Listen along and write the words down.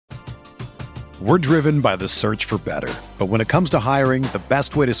We're driven by the search for better. But when it comes to hiring, the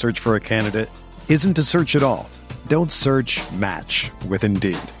best way to search for a candidate isn't to search at all. Don't search, match with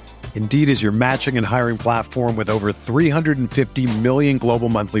Indeed. Indeed is your matching and hiring platform with over 350 million global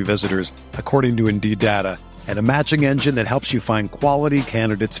monthly visitors, according to Indeed data, and a matching engine that helps you find quality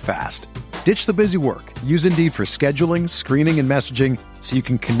candidates fast. Ditch the busy work. Use Indeed for scheduling, screening, and messaging so you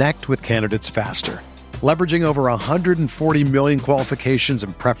can connect with candidates faster. Leveraging over 140 million qualifications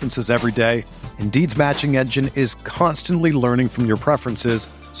and preferences every day, Indeed's matching engine is constantly learning from your preferences,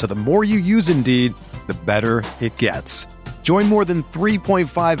 so the more you use Indeed, the better it gets. Join more than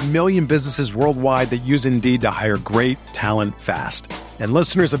 3.5 million businesses worldwide that use Indeed to hire great talent fast. And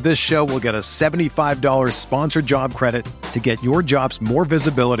listeners of this show will get a $75 sponsored job credit to get your jobs more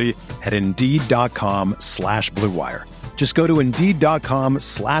visibility at Indeed.com/Blue Wire. Just go to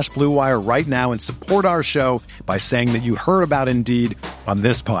Indeed.com/Blue Wire right now and support our show by saying that you heard about Indeed on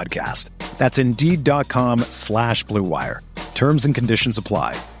this podcast. That's Indeed.com/Blue Wire. Terms and conditions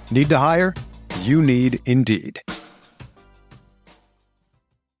apply. Need to hire? You need Indeed.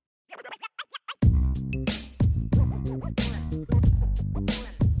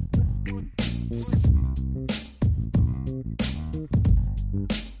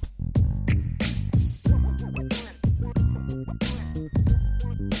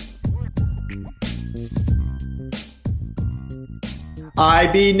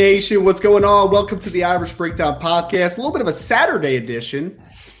 IB Nation, what's going on? Welcome to the Irish Breakdown Podcast. A little bit of a Saturday edition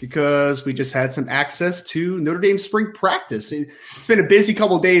because we just had some access to Notre Dame spring practice. It's been a busy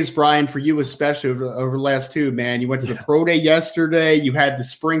couple of days, Brian, for you especially over the last two, man. You went to the pro day yesterday. You had the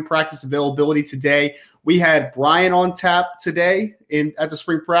spring practice availability today. We had Brian on tap today at the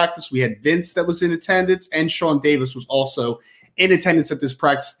spring practice. We had Vince that was in attendance, and Sean Davis was also in attendance at this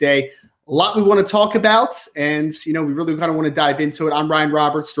practice today. A lot we want to talk about, and, we really kind of want to dive into it. I'm Ryan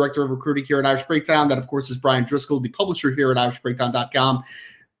Roberts, Director of Recruiting here at Irish Breakdown. That, of course, is Brian Driscoll, the publisher here at irishbreakdown.com.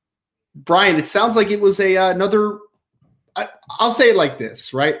 Brian, it sounds like it was another – I'll say it like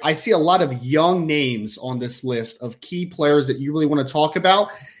this, right? I see a lot of young names on this list of key players that you really want to talk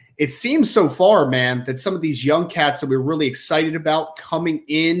about. It seems so far, man, that some of these young cats that we're really excited about coming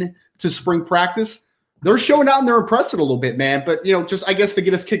in to spring practice – they're showing out and they're impressive a little bit, man. But, just I guess to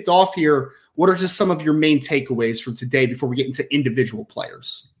get us kicked off here, what are just some of your main takeaways from today before we get into individual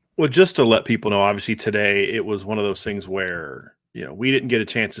players? Well, just to let people know, obviously today it was one of those things where, we didn't get a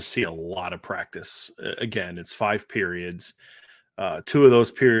chance to see a lot of practice. Again, it's 5 periods. 2 of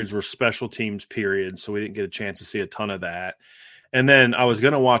those periods were special teams periods, so we didn't get a chance to see a ton of that. And then I was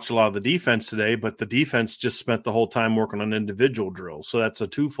going to watch a lot of the defense today, but the defense just spent the whole time working on individual drills. So that's a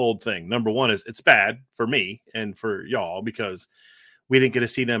twofold thing. Number one is it's bad for me and for y'all because we didn't get to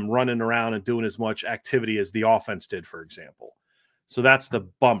see them running around and doing as much activity as the offense did, for example. So that's the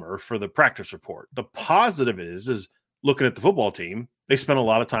bummer for the practice report. The positive is looking at the football team, they spent a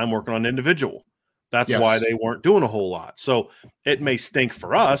lot of time working on individual. That's why they weren't doing a whole lot. So it may stink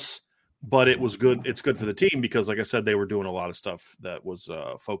for us, but it was good. It's good for the team because, like I said, they were doing a lot of stuff that was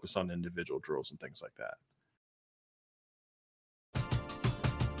focused on individual drills and things like that.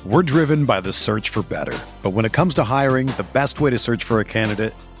 We're driven by the search for better. But when it comes to hiring, the best way to search for a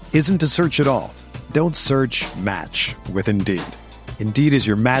candidate isn't to search at all. Don't search, match with Indeed. Indeed is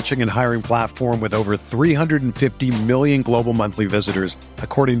your matching and hiring platform with over 350 million global monthly visitors,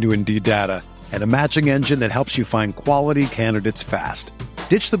 according to Indeed data, and a matching engine that helps you find quality candidates fast.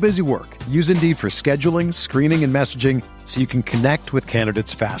 Ditch the busy work. Use Indeed for scheduling, screening, and messaging so you can connect with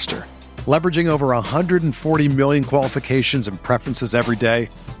candidates faster. Leveraging over 140 million qualifications and preferences every day,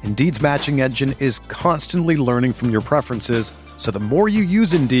 Indeed's matching engine is constantly learning from your preferences, so the more you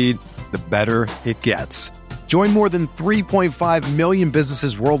use Indeed, the better it gets. Join more than 3.5 million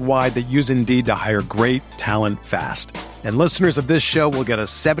businesses worldwide that use Indeed to hire great talent fast. And listeners of this show will get a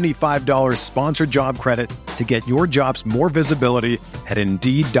 $75 sponsored job credit to get your jobs more visibility at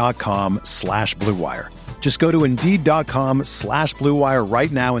Indeed.com/Blue Wire. Just go to Indeed.com/Blue Wire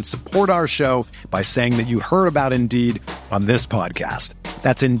right now and support our show by saying that you heard about Indeed on this podcast.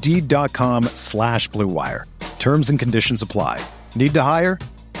 That's Indeed.com/Blue Wire. Terms and conditions apply. Need to hire?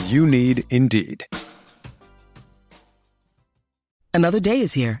 You need Indeed. Another day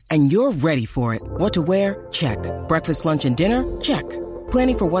is here, and you're ready for it. What to wear? Check. Breakfast, lunch, and dinner? Check.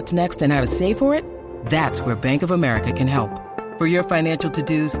 Planning for what's next and how to save for it? That's where Bank of America can help. For your financial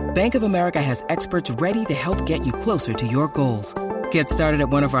to-dos, Bank of America has experts ready to help get you closer to your goals. Get started at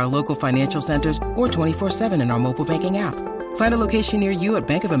one of our local financial centers or 24/7 in our mobile banking app. Find a location near you at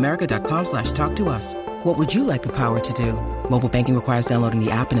bankofamerica.com/talktous. What would you like the power to do? Mobile banking requires downloading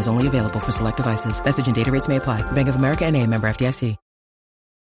the app and is only available for select devices. Message and data rates may apply. Bank of America NA, member FDIC.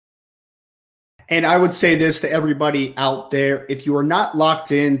 And I would say this to everybody out there. If you are not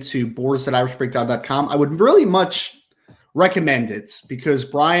locked into boards.irishbreakdown.com, I would really much recommend it because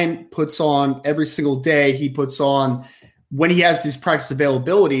Brian puts on every single day. He puts on when he has these practice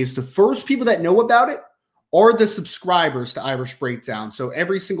availabilities. The first people that know about it are the subscribers to Irish Breakdown. So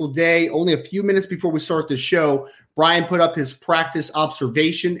every single day, only a few minutes before we start the show, Brian put up his practice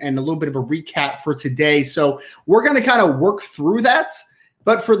observation and a little bit of a recap for today. So we're going to kind of work through that.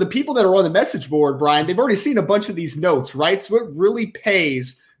 But for the people that are on the message board, Brian, they've already seen a bunch of these notes, right? So it really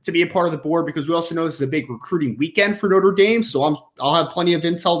pays to be a part of the board because we also know this is a big recruiting weekend for Notre Dame. So I'll have plenty of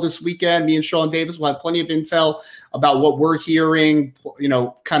intel this weekend. Me and Sean Davis will have plenty of intel about what we're hearing,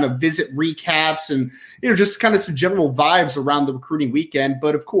 kind of visit recaps and, just kind of some general vibes around the recruiting weekend.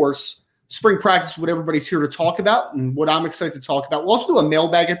 But of course, spring practice is what everybody's here to talk about and what I'm excited to talk about. We'll also do a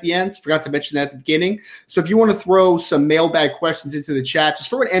mailbag at the end. Forgot to mention that at the beginning. So if you want to throw some mailbag questions into the chat, just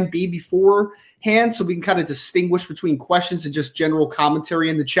throw an MB beforehand so we can kind of distinguish between questions and just general commentary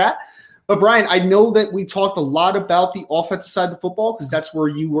in the chat. But Brian, I know that we talked a lot about the offensive side of the football because that's where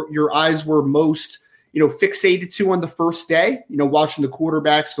your eyes were most fixated to on the first day, watching the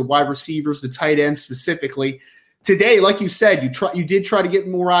quarterbacks, the wide receivers, the tight ends specifically. Today, like you said, you did try to get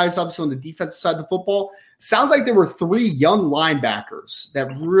more eyes, obviously, on the defensive side of the football. Sounds like there were 3 young linebackers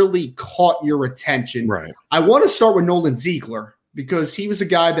that really caught your attention. Right. I want to start with Nolan Ziegler because he was a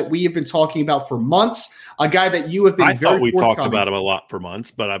guy that we have been talking about for months, a guy that you have been I very thought we forthcoming. talked about him a lot for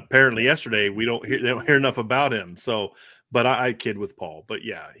months, but apparently yesterday they don't hear enough about him. So, but I kid with Paul. But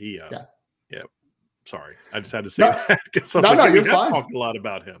yeah, yeah. Sorry, I just had to say that because you're fine. Talked a lot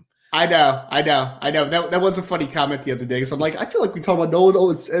about him. I know. That was a funny comment the other day because I'm like, I feel like we talk about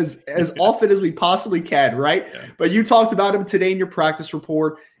Nolan as often as we possibly can, right? Yeah. But you talked about him today in your practice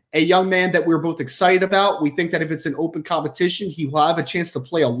report, a young man that we're both excited about. We think that if it's an open competition, he will have a chance to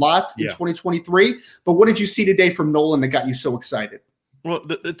play a lot in 2023. But what did you see today from Nolan that got you so excited? Well,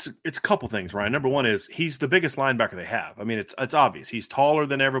 it's a couple things, Ryan. Number one is he's the biggest linebacker they have. I mean, it's obvious. He's taller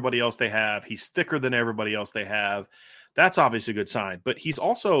than everybody else they have. He's thicker than everybody else they have. That's obviously a good sign, but he's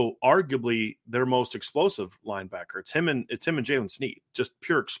also arguably their most explosive linebacker. It's him and Jalen Snead, just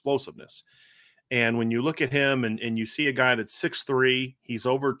pure explosiveness. And when you look at him and you see a guy that's 6'3", he's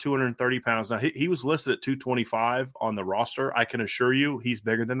over 230 pounds. Now, he was listed at 225 on the roster. I can assure you he's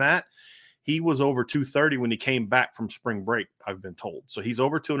bigger than that. He was over 230 when he came back from spring break, I've been told. So he's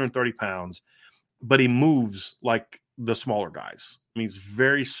over 230 pounds, but he moves like the smaller guys. I mean, he's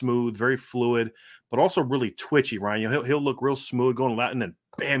very smooth, very fluid, but also really twitchy, Ryan. He'll look real smooth going out, and then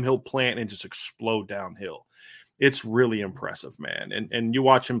bam, he'll plant and just explode downhill. It's really impressive, man. And you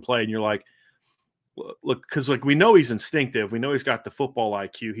watch him play, and you're like, look, because we know he's instinctive. We know he's got the football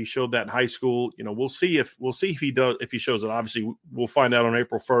IQ. He showed that in high school. We'll see if he does, if he shows it. Obviously, we'll find out on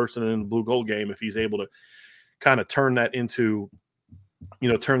April 1st and in the Blue Gold game if he's able to kind of turn that into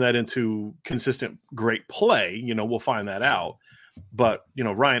consistent great play. We'll find that out. But,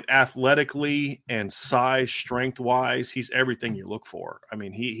 Ryan, athletically and size, strength-wise, he's everything you look for. I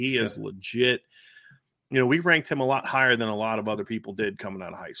mean, he is legit. We ranked him a lot higher than a lot of other people did coming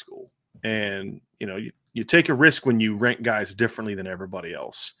out of high school. And, you take a risk when you rank guys differently than everybody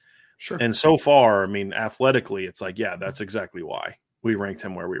else. Sure. And so far, I mean, athletically, it's like, yeah, that's exactly why we ranked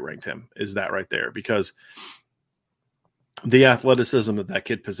him where we ranked him, is that right there. Because the athleticism that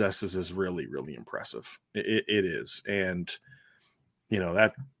kid possesses is really, really impressive. It is. And,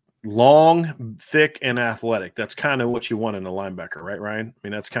 that long, thick, and athletic, that's kind of what you want in a linebacker, right, Ryan? I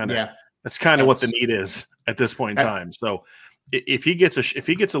mean, that's kind of what the need is at this point in time. So if he gets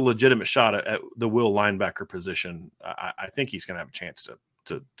a legitimate shot at the will linebacker position, I think he's going to have a chance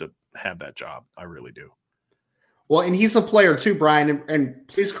to have that job. I really do. Well, and he's a player too, Brian, and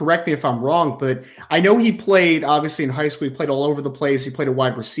please correct me if I'm wrong, but I know he played, obviously in high school, he played all over the place. He played a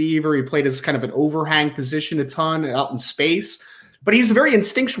wide receiver. He played as kind of an overhang position a ton out in space. But he's a very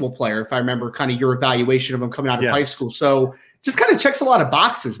instinctual player, if I remember kind of your evaluation of him coming out of high school. So just kind of checks a lot of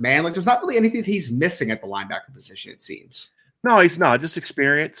boxes, man. Like there's not really anything that he's missing at the linebacker position, it seems. No, he's not. Just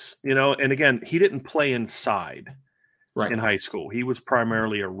experience, And again, he didn't play inside in high school. He was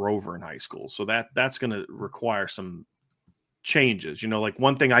primarily a rover in high school. So that's going to require some changes. Like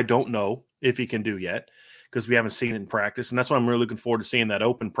one thing I don't know if he can do yet because we haven't seen it in practice. And that's why I'm really looking forward to seeing that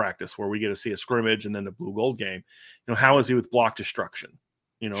open practice where we get to see a scrimmage and then the Blue Gold game. How is he with block destruction?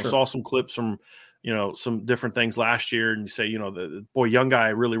 Sure. Saw some clips from, some different things last year and you say, the young guy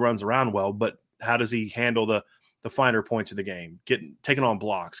really runs around well, but how does he handle the finer points of the game, taking on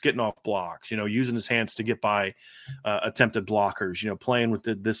blocks, getting off blocks, using his hands to get by attempted blockers, playing with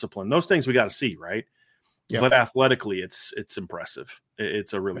the discipline, those things we got to see, right? but athletically, it's impressive.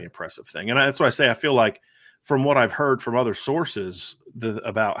 It's a really impressive thing. And that's why I say I feel like from what I've heard from other sources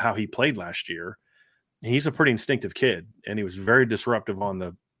about how he played last year, he's a pretty instinctive kid, and he was very disruptive on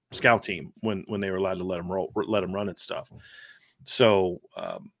the scout team when they were allowed to let him run and stuff. So,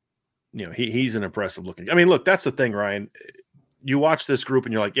 he's an impressive looking. I mean, look, that's the thing, Ryan. You watch this group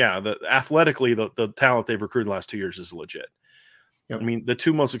and you're like, yeah, athletically, the talent they've recruited in the last 2 years is legit. Yep. I mean, the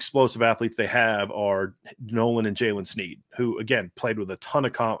two most explosive athletes they have are Nolan and Jalen Sneed, who, again, played with a ton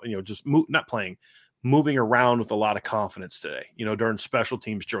of moving around with a lot of confidence today. During special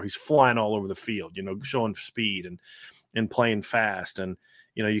teams drill, he's flying all over the field, showing speed and playing fast. And,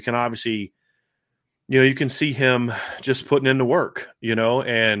 you can obviously, you can see him just putting in the work,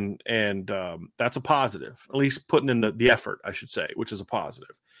 and that's a positive, at least putting in the effort, I should say, which is a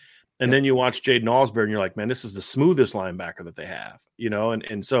positive. And then you watch Jaden Osborne and you're like, man, this is the smoothest linebacker that they have,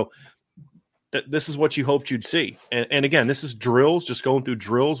 and so this is what you hoped you'd see. And again, this is drills, just going through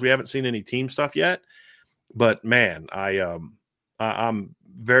drills. We haven't seen any team stuff yet, but man, I'm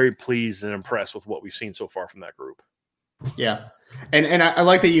very pleased and impressed with what we've seen so far from that group. Yeah. And I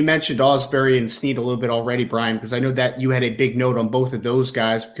like that you mentioned Osbury and Sneed a little bit already, Brian, because I know that you had a big note on both of those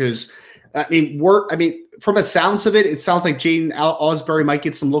guys because from the sounds of it, it sounds like Jaden Osbury might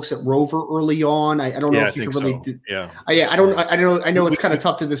get some looks at Rover early on. I don't know if you can really I know it's kind of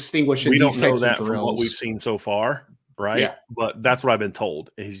tough to distinguish. We don't know that from what we've seen so far, right? Yeah. But that's what I've been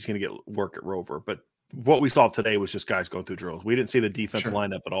told. He's going to get work at Rover. But what we saw today was just guys going through drills. We didn't see the defense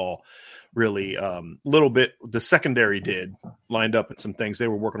lined up at all, really. Little bit, the secondary did lined up in some things. They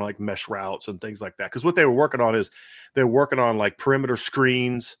were working on like mesh routes and things like that. Because what they were working on is they're working on like perimeter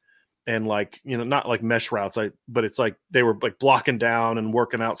screens and like, not like mesh routes, but it's like they were like blocking down and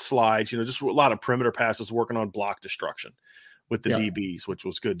working out slides, just a lot of perimeter passes, working on block destruction with the DBs, which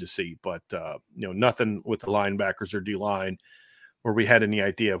was good to see. But, nothing with the linebackers or D-line where we had any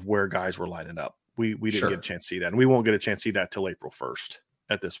idea of where guys were lining up. We didn't get a chance to see that, and we won't get a chance to see that till April 1st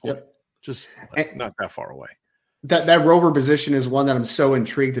at this point. Just not that far away. That Rover position is one that I'm so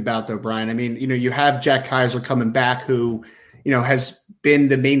intrigued about, though, Brian. I mean, you have Jack Kaiser coming back who, has been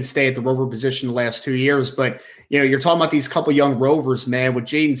the mainstay at the Rover position the last 2 years. But, you're talking about these couple young Rovers, man, with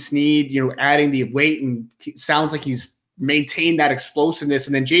Jaden Sneed, adding the weight, and it sounds like he's maintained that explosiveness.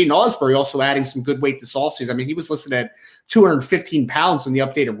 And then Jaden Osbury also adding some good weight this offseason. I mean, he was listed at 215 pounds in the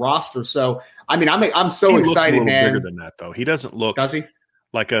updated roster. So, I mean, I'm so excited, man. Bigger than that, though. He doesn't look. Does he?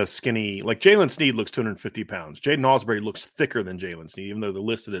 Like a skinny, like Jalen Sneed looks 250 pounds. Jaden Osbury looks thicker than Jalen Sneed, even though they're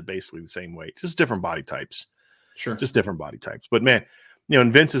listed at basically the same weight. Just different body types. Sure. Just different body types. But man,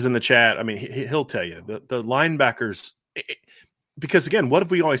 and Vince is in the chat. I mean, he'll tell you the linebackers, because again, what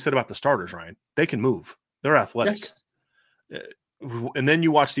have we always said about the starters, Ryan? They can move. They're athletic. Yes. And then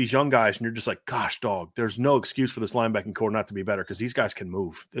you watch these young guys and you're just like, gosh, dog, there's no excuse for this linebacking core not to be better because these guys can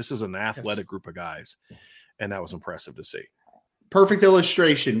move. This is an athletic group of guys. And that was impressive to see. Perfect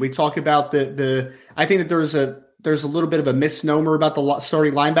illustration. We talk about I think that there's a little bit of a misnomer about the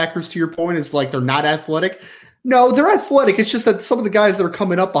starting linebackers, to your point, is like they're not athletic. No, they're athletic. It's just that some of the guys that are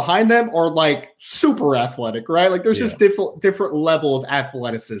coming up behind them are like super athletic, right? Like there's just different level of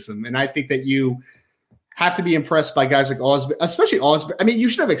athleticism. And I think that you have to be impressed by guys like Osbury, especially Osbury. I mean, you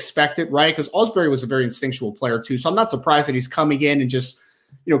should have expected, right? Because Osbury was a very instinctual player too. So I'm not surprised that he's coming in and just,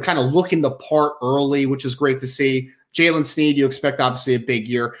 kind of looking the part early, which is great to see. Jalen Sneed, you expect obviously a big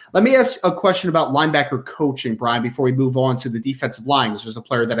year. Let me ask a question about linebacker coaching, Brian, before we move on to the defensive line, which is a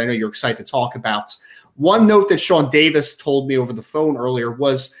player that I know you're excited to talk about. One note that Sean Davis told me over the phone earlier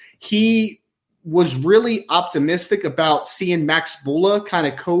was he was really optimistic about seeing Max Bulla kind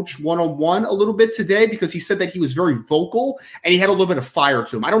of coach one-on-one a little bit today because he said that he was very vocal and he had a little bit of fire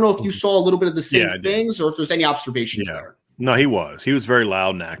to him. I don't know if you saw a little bit of the same things or if there's any observations there. No, he was. He was very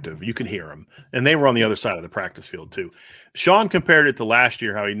loud and active. You could hear him. And they were on the other side of the practice field, too. Sean compared it to last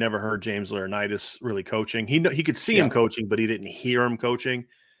year, how he never heard James Laurinaitis really coaching. He could see him coaching, but he didn't hear him coaching.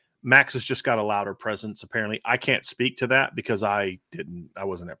 Max has just got a louder presence, apparently. I can't speak to that because I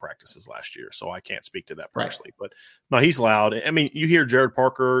wasn't at practices last year, so I can't speak to that personally. Right. But, no, he's loud. I mean, you hear Jared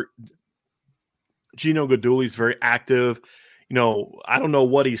Parker. Gino Gaduli's very active. I don't know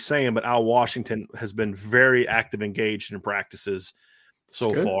what he's saying, but Al Washington has been very active, engaged in practices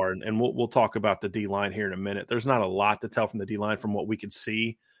so far. And we'll talk about the D-line here in a minute. There's not a lot to tell from the D-line from what we could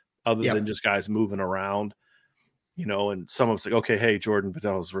see other than just guys moving around, and some of us like, okay, hey, Jordan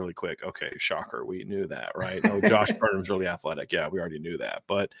Patel's really quick. Okay, shocker. We knew that, right? Oh, Josh Burnham's really athletic. Yeah, we already knew that.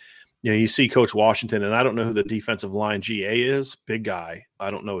 But, you see Coach Washington, and I don't know who the defensive line GA is. Big guy.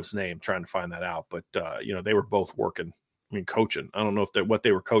 I don't know his name. Trying to find that out. But, they were both working. Coaching. I don't know if what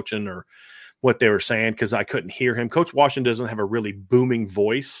they were coaching or what they were saying because I couldn't hear him. Coach Washington doesn't have a really booming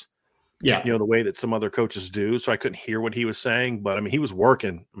voice. Yeah. The way that some other coaches do. So I couldn't hear what he was saying, but I mean, he was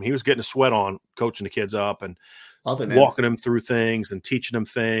working. I mean, he was getting a sweat on coaching the kids up and walking them through things and teaching them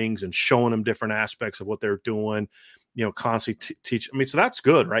things and showing them different aspects of what they're doing, constantly teach. I mean, so that's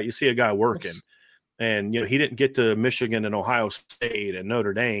good, right? You see a guy working and, he didn't get to Michigan and Ohio State and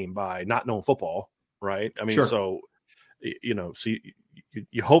Notre Dame by not knowing football. Right. I mean, sure. so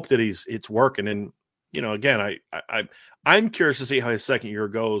you hope that it's working. And, again, I'm curious to see how his second year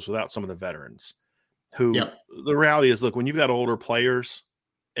goes without some of the veterans who the reality is, look, when you've got older players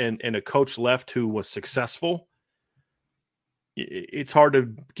and a coach left who was successful, it's hard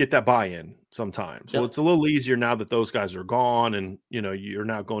to get that buy-in sometimes. Well, it's a little easier now that those guys are gone and, you're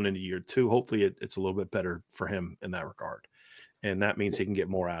now going into year 2. Hopefully it's a little bit better for him in that regard. And that means he can get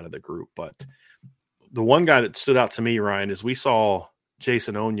more out of the group. But the one guy that stood out to me, Ryan, is we saw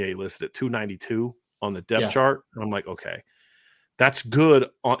Jason Onye listed at 292 on the depth chart. And I'm like, okay, that's good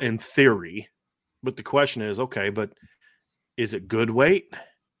in theory. But the question is, okay, but is it good weight?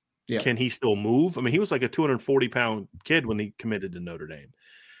 Yeah. Can he still move? I mean, he was like a 240-pound kid when he committed to Notre Dame.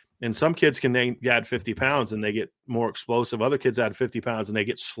 And some kids can add 50 pounds and they get more explosive. Other kids add 50 pounds and they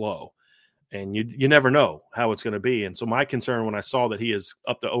get slow. And you never know how it's going to be. And so my concern when I saw that he is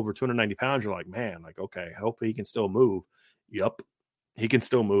up to over 290 pounds, you're like, man, like, okay, I hope he can still move. Yep, he can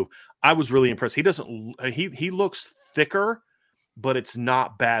still move. I was really impressed. He looks thicker, but it's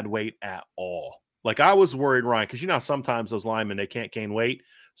not bad weight at all. Like I was worried, Ryan, because how sometimes those linemen, they can't gain weight.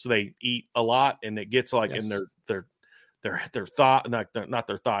 So they eat a lot and it gets like in their thigh, not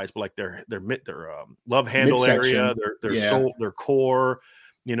their thighs, but like their love handle area, their soul, their core.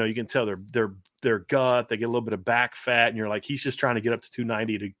 You can tell their gut, they get a little bit of back fat, and you're like, he's just trying to get up to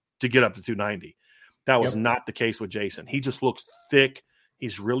 290 to get up to 290. That was not the case with Jason. He just looks thick.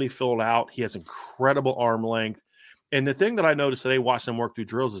 He's really filled out. He has incredible arm length. And the thing that I noticed today watching him work through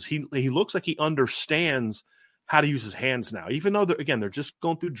drills is he looks like he understands how to use his hands now, even though they're just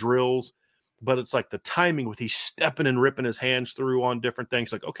going through drills, but it's like the timing with he's stepping and ripping his hands through on different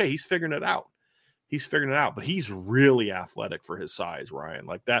things. Like, okay, he's figuring it out. But he's really athletic for his size, Ryan.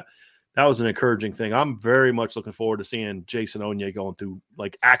 Like that was an encouraging thing. I'm very much looking forward to seeing Jason Onye going through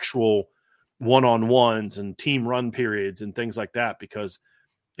like actual one-on-ones and team run periods and things like that, because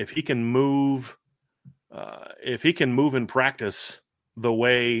if he can move in practice the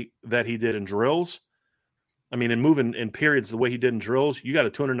way that he did in drills, I mean, and moving in periods the way he did in drills, you got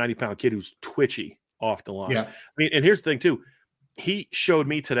a 290-pound kid who's twitchy off the line. Yeah. I mean, and here's the thing too. He showed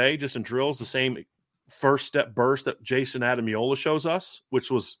me today just in drills the same first step burst that Jason Adamiola shows us,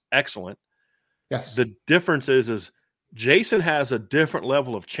 which was excellent. Yes. The difference is Jason has a different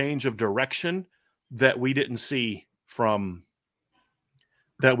level of change of direction that we didn't see from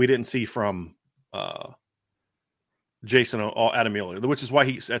Jason Adamiola, which is why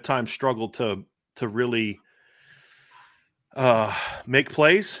he's at times struggled to really make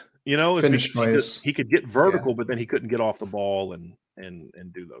plays. Finish plays. He could get vertical, but then he couldn't get off the ball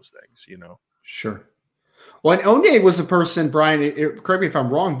and do those things. Sure. Well, and Onye was a person, Brian, correct me if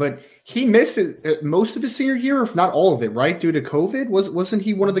I'm wrong, but he missed most of his senior year, if not all of it, right? Due to COVID. Wasn't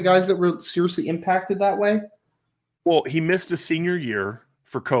he one of the guys that were seriously impacted that way? Well, he missed his senior year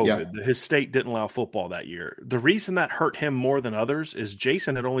for COVID. Yeah. His state didn't allow football that year. The reason that hurt him more than others is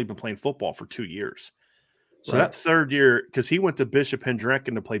Jason had only been playing football for 2 years. So that third year, because he went to Bishop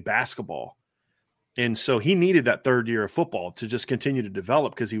Hendricken to play basketball. And so he needed that third year of football to just continue to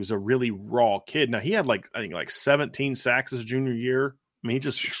develop because he was a really raw kid. Now, he had I think 17 sacks his junior year. I mean, he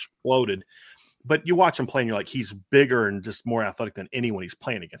just exploded. But you watch him play and you're like, he's bigger and just more athletic than anyone he's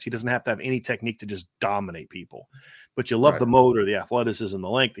playing against. He doesn't have to have any technique to just dominate people. But you love the motor, the athleticism, the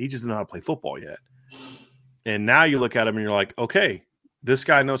length. He just didn't know how to play football yet. And now you look at him and you're like, okay, this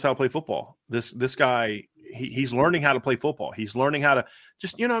guy knows how to play football. This guy – he's learning how to play football. He's learning how to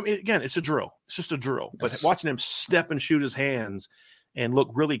just, again, it's a drill. It's just a drill. Yes. But watching him step and shoot his hands and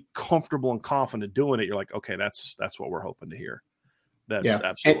look really comfortable and confident doing it, you're like, okay, that's what we're hoping to hear. That's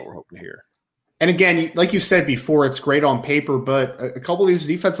absolutely what we're hoping to hear. And again, like you said before, it's great on paper, but a couple of these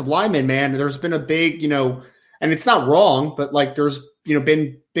defensive linemen, man, there's been a big, and it's not wrong, but there's,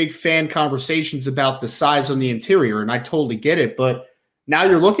 been big fan conversations about the size on the interior, and I totally get it, but now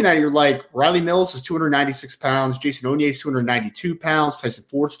you're looking at it, you're like, Riley Mills is 296 pounds. Jason Onye is 292 pounds. Tyson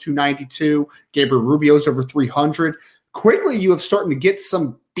Ford's 292. Gabriel Rubio's over 300. Quickly, you have starting to get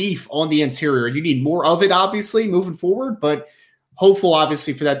some beef on the interior. You need more of it, obviously, moving forward, but hopeful,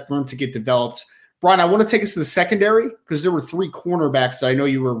 obviously, for that room to get developed. Brian, I want to take us to the secondary because there were 3 cornerbacks that I know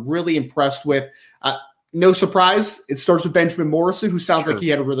you were really impressed with. No surprise, it starts with Benjamin Morrison, who sounds like he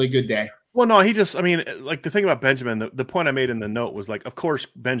had a really good day. Well, no, I mean, like the thing about Benjamin, the point I made in the note was like, of course,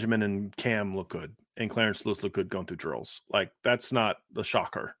 Benjamin and Cam look good and Clarence Lewis look good going through drills. Like, that's not the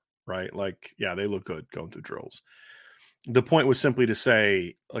shocker, right? Like, yeah, they look good going through drills. The point was simply to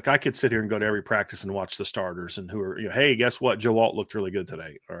say, like, I could sit here and go to every practice and watch the starters and who are, hey, guess what? Joe Alt looked really good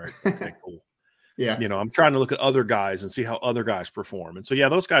today. All right. Okay, cool. Yeah. I'm trying to look at other guys and see how other guys perform. And so, yeah,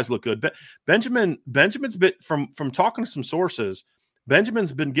 those guys look good. But Benjamin's been from talking to some sources,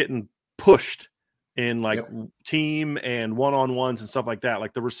 Benjamin's been getting pushed in like team and one-on-ones and stuff like that.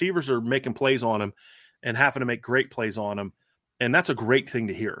 Like the receivers are making plays on him and having to make great plays on him. And that's a great thing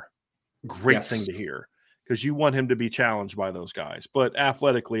to hear. Great thing to hear, because you want him to be challenged by those guys. But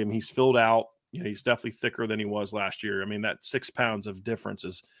athletically, I mean, he's filled out. He's definitely thicker than he was last year. I mean, that 6 pounds of difference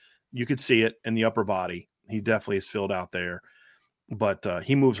is, you could see it in the upper body. He definitely is filled out there, but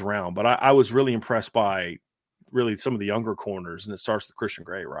he moves around. But I was really impressed by really some of the younger corners, and it starts with Christian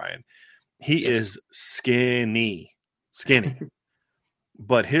Gray, Ryan. He is skinny,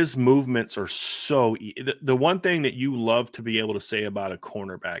 but his movements are so the one thing that you love to be able to say about a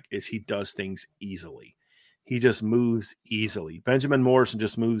cornerback is he does things easily. He just moves easily. Benjamin Morrison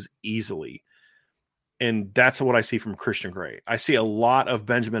just moves easily. And that's what I see from Christian Gray. I see a lot of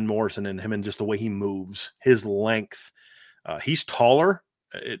Benjamin Morrison in him and just the way he moves, his length. He's taller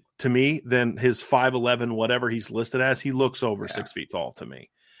to me than his 5'11", whatever he's listed as. He looks over 6 feet tall to me.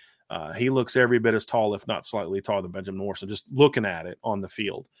 He looks every bit as tall, if not slightly taller than Benjamin Morrison, just looking at it on the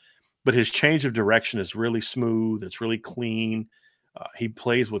field. But his change of direction is really smooth. It's really clean. He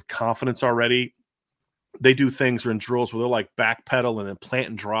plays with confidence already. They do things in drills where they'll like backpedal and then plant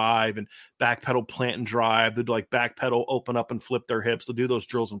and drive and backpedal, plant and drive. They'd like backpedal, open up and flip their hips. They'll do those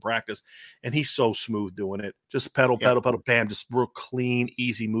drills in practice. And he's so smooth doing it. Just pedal, bam, just real clean,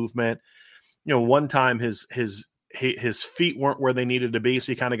 easy movement. One time his feet weren't where they needed to be.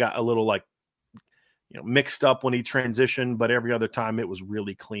 So he kind of got a little like, mixed up when he transitioned, but every other time it was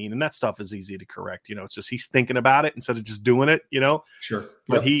really clean. And that stuff is easy to correct. It's just, he's thinking about it instead of just doing it, Sure.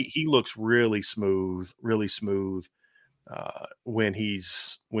 But he looks really smooth when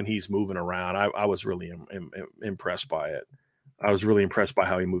he's moving around. I was really impressed by it. I was really impressed by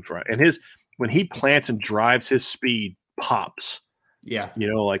how he moved around. And when he plants and drives, his speed pops. Yeah.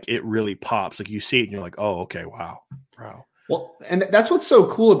 Like it really pops. Like you see it and you're like, oh, okay. Wow. Well, and that's what's so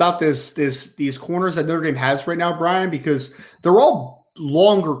cool about these corners that Notre Dame has right now, Brian, because they're all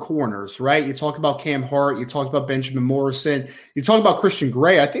longer corners, right? You talk about Cam Hart, you talk about Benjamin Morrison, you talk about Christian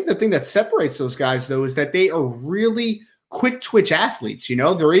Gray. I think the thing that separates those guys, though, is that they are really quick twitch athletes.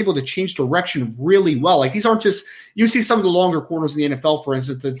 They're able to change direction really well. Like these aren't just, you see some of the longer corners in the NFL, for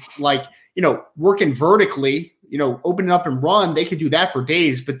instance, it's like, working vertically, open up and run, they could do that for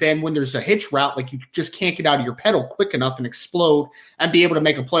days. But then when there's a hitch route, like you just can't get out of your pedal quick enough and explode and be able to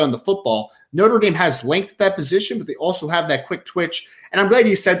make a play on the football. Notre Dame has length at that position, but they also have that quick twitch. And I'm glad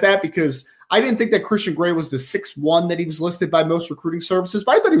you said that, because I didn't think that Christian Gray was the 6'1" that he was listed by most recruiting services,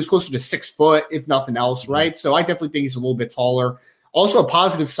 but I thought he was closer to 6 foot, if nothing else, right? So I definitely think he's a little bit taller. Also a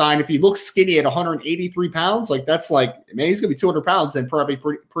positive sign, if he looks skinny at 183 pounds, like that's like, man, he's going to be 200 pounds and probably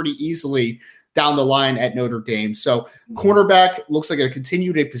pretty easily down the line at Notre Dame. So cornerback looks like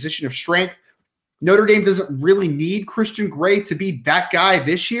a position of strength. Notre Dame doesn't really need Christian Gray to be that guy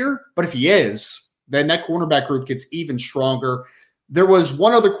this year, but if he is, then that cornerback group gets even stronger. There was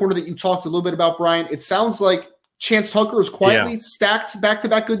one other corner that you talked a little bit about, Brian. It sounds like Chance Tucker is quietly stacked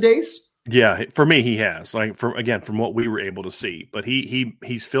back-to-back good days. Yeah, for me, he has. Like from what we were able to see, but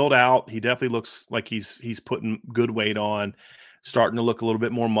he's filled out. He definitely looks like he's putting good weight on. Starting to look a little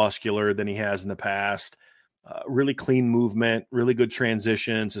bit more muscular than he has in the past. Really clean movement, really good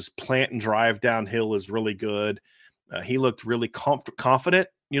transitions. His plant and drive downhill is really good. He looked really confident,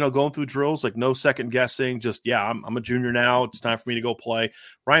 going through drills, like no second guessing. Just, I'm a junior now. It's time for me to go play.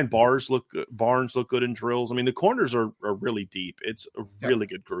 Ryan Barnes look good in drills. I mean, the corners are really deep. It's a really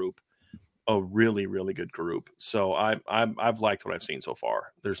good group. A really, really good group. So I've liked what I've seen so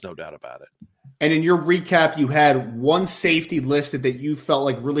far. There's no doubt about it. And in your recap, you had one safety listed that you felt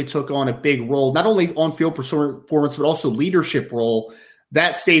like really took on a big role, not only on-field performance, but also leadership role.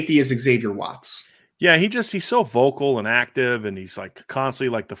 That safety is Xavier Watts. Yeah, he's so vocal and active, and he's like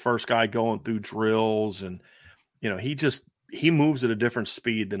constantly like the first guy going through drills, and he moves at a different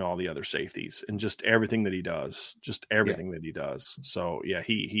speed than all the other safeties, and just everything that he does, that he does. So yeah,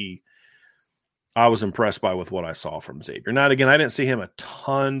 I was impressed with what I saw from Xavier. Now, again, I didn't see him a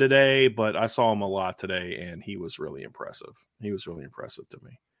ton today, but I saw him a lot today, and he was really impressive. He was really impressive to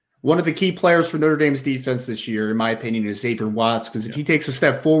me. One of the key players for Notre Dame's defense this year, in my opinion, is Xavier Watts, because if he takes a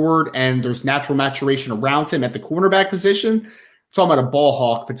step forward and there's natural maturation around him at the cornerback position, talking about a ball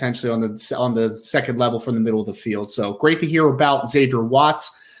hawk potentially on the second level from the middle of the field. So great to hear about Xavier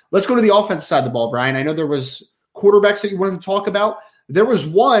Watts. Let's go to the offensive side of the ball, Brian. I know there was quarterbacks that you wanted to talk about. There was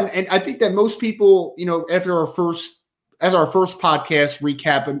one, and I think that most people, after our first podcast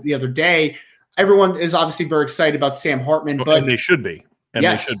recap the other day, everyone is obviously very excited about Sam Hartman. But and they should be.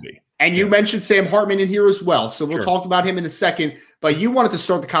 Yes. They should be. And you mentioned Sam Hartman in here as well. So we'll Sure. talk about him in a second. But you wanted to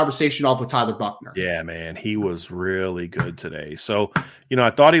start the conversation off with Tyler Buckner. Yeah, man. He was really good today. So, I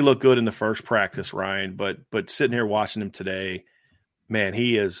thought he looked good in the first practice, Ryan, but sitting here watching him today, man,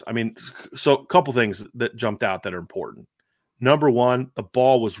 he is. So a couple things that jumped out that are important. Number one, the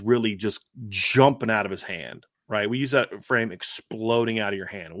ball was really just jumping out of his hand, right? We use that frame, exploding out of your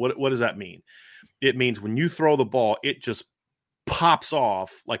hand. What does that mean? It means when you throw the ball, it just pops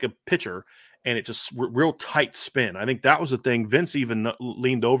off like a pitcher, and it just real tight spin. I think that was the thing. Vince even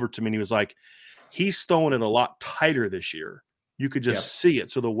leaned over to me and he was like, he's throwing it a lot tighter this year. You could just see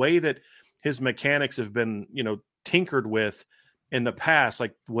it. So the way that his mechanics have been, tinkered with in the past,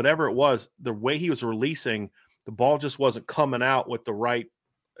 like whatever it was, the way he was releasing, the ball just wasn't coming out with the right,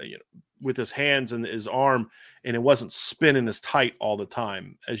 with his hands and his arm, and it wasn't spinning as tight all the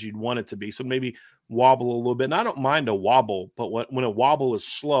time as you'd want it to be. So maybe wobble a little bit. And I don't mind a wobble, but when a wobble is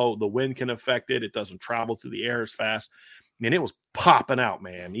slow, the wind can affect it. It doesn't travel through the air as fast. It was popping out,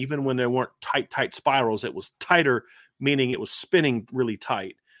 man. Even when there weren't tight spirals, it was tighter, meaning it was spinning really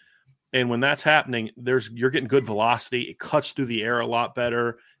tight. And when that's happening, you're getting good velocity. It cuts through the air a lot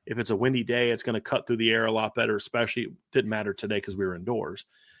better. If it's a windy day, it's going to cut through the air a lot better, especially it didn't matter today because we were indoors.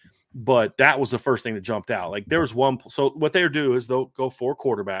 But that was the first thing that jumped out. Like there was one. So what they do is they'll go 4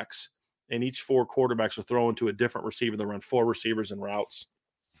 quarterbacks, and each 4 quarterbacks are thrown to a different receiver. They run 4 receivers and routes.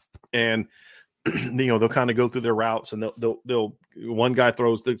 And, they'll kind of go through their routes, and they'll one guy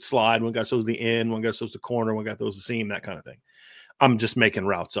throws the slide, one guy throws the in, one guy throws the corner, one guy throws the seam, that kind of thing. I'm just making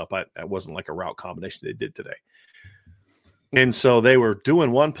routes up. That wasn't like a route combination they did today. And so they were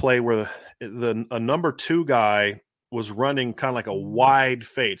doing one play where a number 2 guy was running kind of like a wide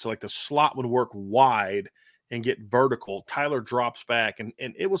fade. So like the slot would work wide and get vertical. Tyler drops back, and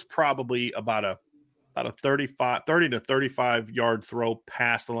it was probably about a 30 to 35 yard throw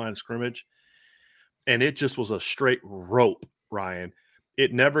past the line of scrimmage. And it just was a straight rope, Ryan.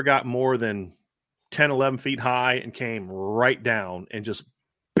 It never got more than 10, 11 feet high and came right down and just,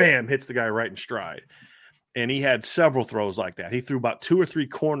 bam, hits the guy right in stride. And he had several throws like that. He threw about 2 or 3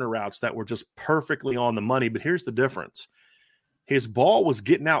 corner routes that were just perfectly on the money. But here's the difference. His ball was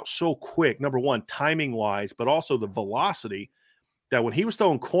getting out so quick, number one, timing-wise, but also the velocity, that when he was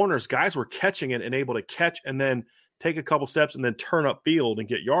throwing corners, guys were catching it and able to catch and then take a couple steps and then turn up field and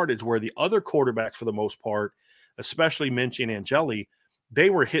get yardage, where the other quarterbacks, for the most part, especially Minchie and Angeli, they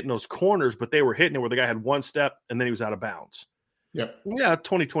were hitting those corners, but they were hitting it where the guy had one step and then he was out of bounds. Yep. Yeah,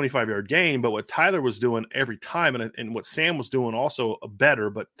 20, 25-yard gain, but what Tyler was doing every time, and what Sam was doing also better,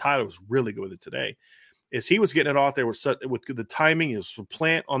 but Tyler was really good with it today, is he was getting it off there with the timing. It was a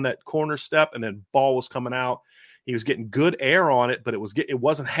plant on that corner step, and then ball was coming out. He was getting good air on it, but it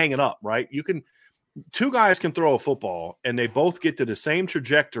wasn't hanging up, right? 2 guys can throw a football, and they both get to the same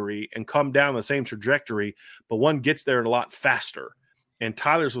trajectory and come down the same trajectory, but one gets there a lot faster. And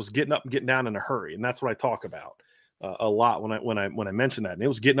Tyler's was getting up and getting down in a hurry, and that's what I talk about a lot when I mention that. And it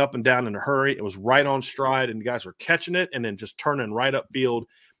was getting up and down in a hurry. It was right on stride, and the guys were catching it and then just turning right up field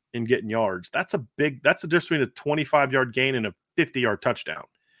and getting yards. That's the difference between a 25-yard gain and a 50-yard touchdown.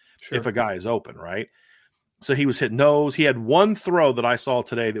 Sure. If a guy is open, right? So he was hitting those. He had one throw that I saw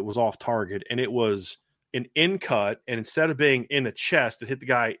today that was off target, and it was an in cut, and instead of being in the chest, it hit the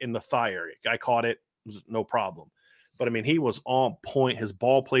guy in the thigh area. Guy caught it. It was no problem. But, he was on point. His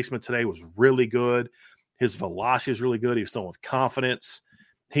ball placement today was really good. His velocity was really good. He was throwing with confidence.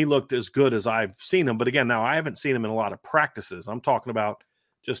 He looked as good as I've seen him. But, again, now I haven't seen him in a lot of practices. I'm talking about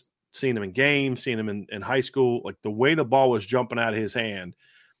just seeing him in games, seeing him in high school, like the way the ball was jumping out of his hand.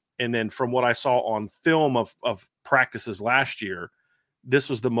 And then from what I saw on film of practices last year, this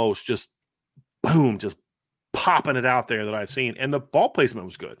was the most just boom, just popping it out there that I've seen. And the ball placement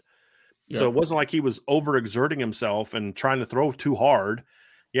was good. Yeah. So it wasn't like he was overexerting himself and trying to throw too hard.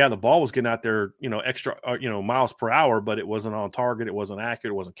 Yeah, the ball was getting out there, extra, miles per hour, but it wasn't on target. It wasn't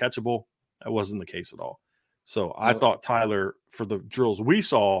accurate. It wasn't catchable. That wasn't the case at all. So I thought Tyler, for the drills we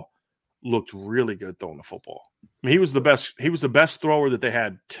saw, looked really good throwing the football. He was the best. He was the best thrower that they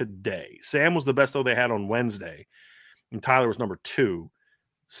had today. Sam was the best thrower they had on Wednesday, and Tyler was number 2.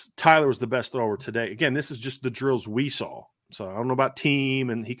 Tyler was the best thrower today. Again, this is just the drills we saw. So I don't know about team,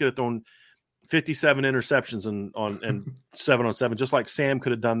 and he could have thrown 57 interceptions and 7-on-7, just like Sam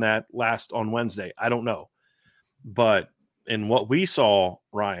could have done that last on Wednesday. I don't know, but And what we saw,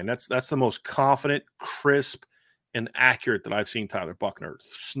 Ryan, that's the most confident, crisp, and accurate that I've seen Tyler Buckner.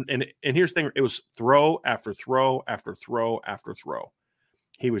 And here's the thing: it was throw after throw after throw after throw.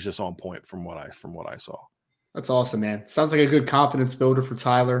 He was just on point from what I saw. That's awesome, man. Sounds like a good confidence builder for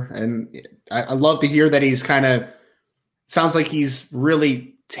Tyler, and I love to hear that he's sounds like he's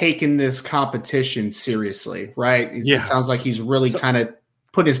really taken this competition seriously, right? It sounds like he's really kind of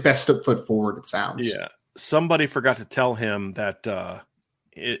put his best foot forward. It sounds. Yeah. Somebody forgot to tell him that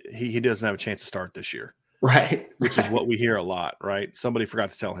he doesn't have a chance to start this year. Right. Which is what we hear a lot, right? Somebody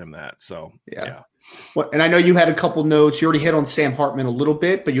forgot to tell him that. So, yeah. Well, and I know you had a couple notes. You already hit on Sam Hartman a little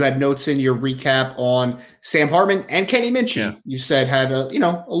bit, but you had notes in your recap on Sam Hartman and Kenny Minchey. Yeah. You said had a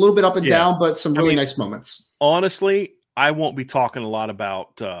little bit up and down, but some really nice moments. Honestly, I won't be talking a lot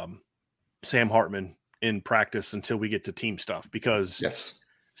about Sam Hartman in practice until we get to team stuff because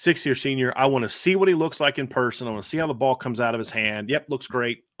 6-year senior, I want to see what he looks like in person. I want to see how the ball comes out of his hand. Yep, looks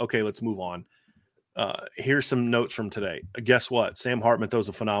great. Okay, let's move on. Here's some notes from today. Guess what? Sam Hartman throws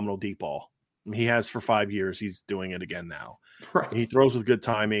a phenomenal deep ball. He has for 5 years. He's doing it again now. Right. He throws with good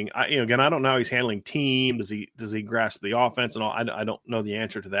timing. Again, I don't know how he's handling team. Does he grasp the offense and all? I don't know the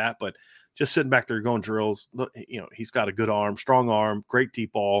answer to that, but just sitting back there going drills, he's got a good arm, strong arm, great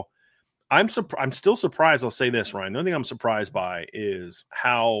deep ball. I'm still surprised. I'll say this, Ryan. The only thing I'm surprised by is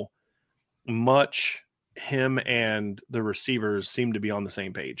how much him and the receivers seem to be on the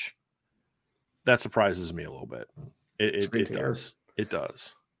same page. That surprises me a little bit. It does. It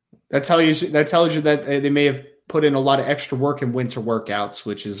does. That tells you that they may have put in a lot of extra work in winter workouts,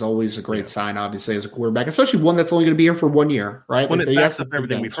 which is always a great sign, obviously, as a quarterback, especially one that's only going to be here for 1 year, right? When it backs up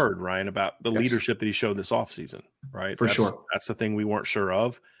everything we've heard, Ryan, about the leadership that he showed this offseason, right? For sure. That's the thing we weren't sure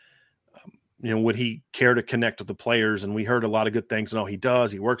of. Would he care to connect with the players? And we heard a lot of good things. He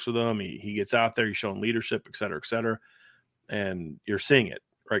does. He works with them. He gets out there. He's showing leadership, et cetera, et cetera. And you're seeing it,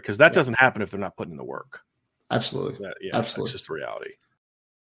 right? Because that doesn't happen if they're not putting in the work. Absolutely. Absolutely. That's just the reality.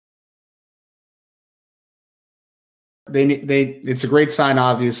 It's a great sign,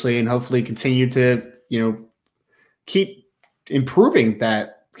 obviously, and hopefully continue to, keep improving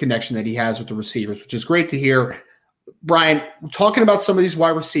that connection that he has with the receivers, which is great to hear. Brian, talking about some of these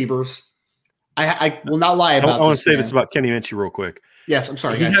wide receivers, I will not lie about this. I want to say this about Kenny Minchey real quick. Yes, I'm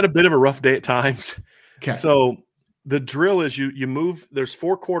sorry. He had a bit of a rough day at times. Okay. So the drill is you move. There's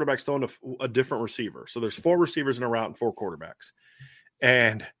 4 quarterbacks throwing to a different receiver. So there's 4 receivers in a route and 4 quarterbacks.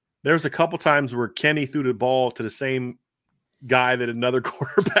 And there's a couple times where Kenny threw the ball to the same guy that another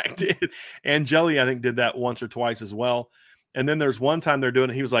quarterback did. Angeli, I think, did that once or twice as well. And then there's one time they're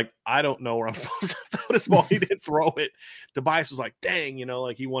doing it. He was like, I don't know where I'm supposed to throw this ball. He didn't throw it. Tobias was like, dang,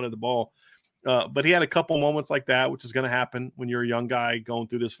 like he wanted the ball. But he had a couple moments like that, which is going to happen when you're a young guy going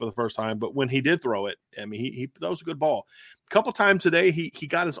through this for the first time. But when he did throw it, that was a good ball. A couple times today, he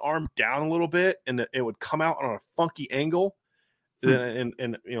got his arm down a little bit, and it would come out on a funky angle.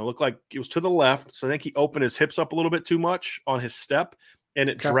 And looked like it was to the left. So I think he opened his hips up a little bit too much on his step, and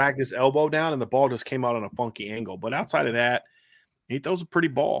it dragged his elbow down, and the ball just came out on a funky angle. But outside of that, he throws a pretty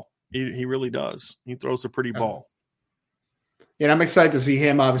ball. He really does. He throws a pretty ball. And I'm excited to see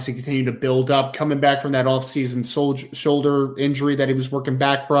him obviously continue to build up, coming back from that offseason shoulder injury that he was working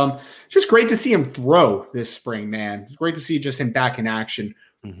back from. Just great to see him throw this spring, man. It's great to see just him back in action.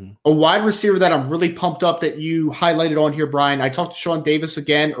 Mm-hmm. A wide receiver that I'm really pumped up that you highlighted on here, Brian. I talked to Sean Davis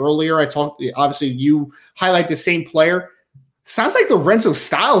again earlier. Obviously you highlight the same player. Sounds like Lorenzo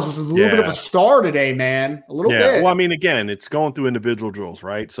Styles was a little bit of a star today, man. A little bit. Well, again, it's going through individual drills,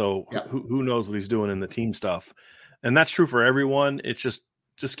 right? So who knows what he's doing in the team stuff. And that's true for everyone. It's just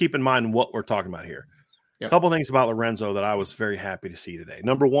keep in mind what we're talking about here. Yep. A couple things about Lorenzo that I was very happy to see today.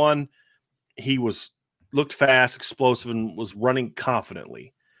 Number one, he looked fast, explosive, and was running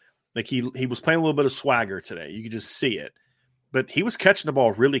confidently. Like he was playing a little bit of swagger today. You could just see it. But he was catching the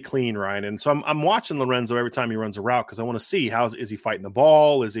ball really clean, Ryan. And so I'm watching Lorenzo every time he runs a route because I want to see is he fighting the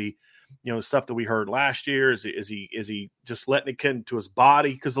ball? Is he, the stuff that we heard last year? Is he just letting it get into his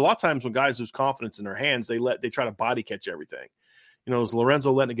body? Because a lot of times when guys lose confidence in their hands, they try to body catch everything. Is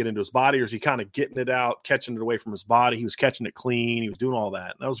Lorenzo letting it get into his body, or is he kind of getting it out, catching it away from his body? He was catching it clean. He was doing all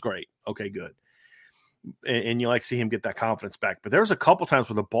that. That was great. Okay, good. And you see him get that confidence back. But there was a couple times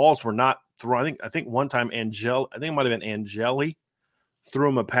where the balls were not thrown. I think one time it might have been Angeli threw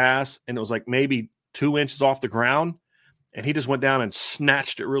him a pass, and it was like maybe 2 inches off the ground, and he just went down and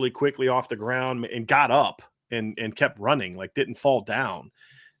snatched it really quickly off the ground and got up and kept running, like didn't fall down.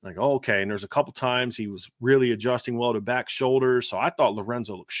 Like, oh, okay. And there's a couple times he was really adjusting well to back shoulders. So I thought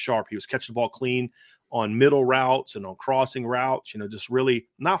Lorenzo looked sharp. He was catching the ball clean. on middle routes and on crossing routes, just really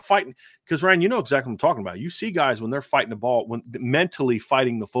not fighting. Because, Ryan, you know exactly what I'm talking about. You see guys when they're fighting the ball, when mentally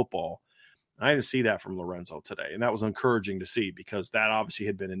fighting the football. I didn't see that from Lorenzo today, and that was encouraging to see because that obviously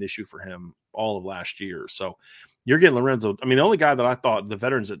had been an issue for him all of last year. So you're getting Lorenzo. I mean, the only guy that I thought, the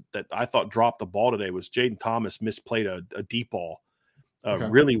veterans that I thought dropped the ball today was Jaden Thomas misplayed a deep ball.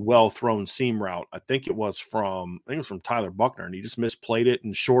 Really well thrown seam route. I think it was from Tyler Buckner, and he just misplayed it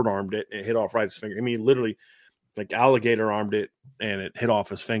and short armed it and it hit off right his finger. I mean, literally like alligator armed it and it hit off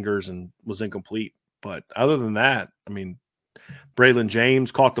his fingers and was incomplete. But other than that, I mean, Braylon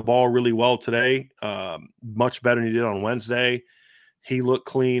James caught the ball really well today, much better than he did on Wednesday. He looked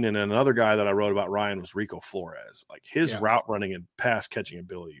clean. And another guy that I wrote about, Ryan, was Rico Flores. Like his route running and pass catching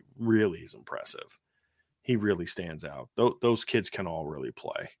ability really is impressive. He really stands out. Those kids can all really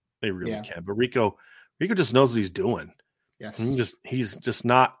play. They really can. But Rico just knows what he's doing. Yes. He's just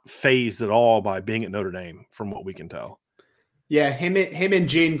not phased at all by being at Notre Dame, from what we can tell. Yeah, him and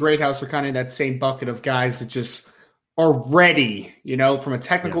Jaden Greathouse are kind of in that same bucket of guys that just are ready, from a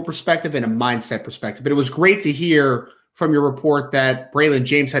technical perspective and a mindset perspective. But it was great to hear from your report that Braylon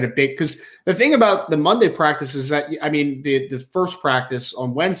James had a big – because the thing about the Monday practice is that, I mean, the first practice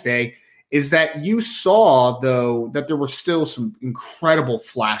on Wednesday – is that you saw, though, that there were still some incredible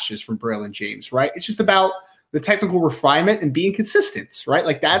flashes from Braylon James, right? It's just about the technical refinement and being consistent, right?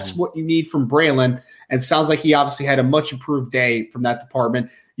 Like that's what you need from Braylon, and sounds like he obviously had a much improved day from that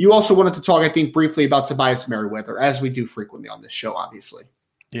department. You also wanted to talk, I think, briefly about Tobias Merriweather, as we do frequently on this show, obviously.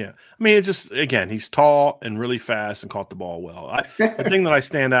 Yeah. I mean, it just, again, he's tall and really fast and caught the ball well. The thing that I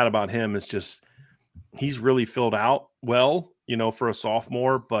stand out about him is just he's really filled out well, for a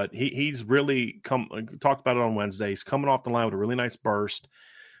sophomore, but he's really talked about it on Wednesday. He's coming off the line with a really nice burst,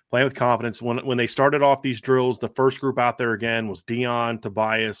 playing with confidence. When they started off these drills, the first group out there again was Dion,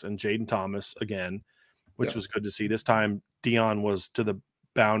 Tobias, and Jaden Thomas again, which was good to see. This time Dion was to the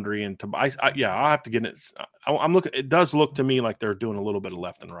boundary, and Tobias, I'll have to get it. I'm looking. It does look to me like they're doing a little bit of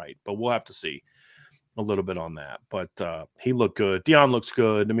left and right, but we'll have to see a little bit on that. But he looked good. Dion looks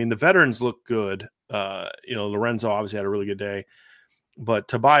good. I mean, the veterans look good. Lorenzo obviously had a really good day, but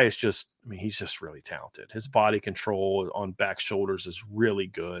Tobias he's just really talented. His body control on back shoulders is really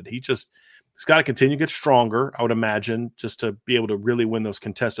good. He's got to continue to get stronger, I would imagine, just to be able to really win those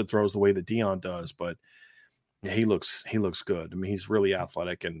contested throws the way that Dion does. But he looks good. I mean, he's really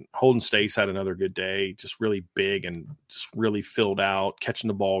athletic, and Holden Stace had another good day, just really big and just really filled out, catching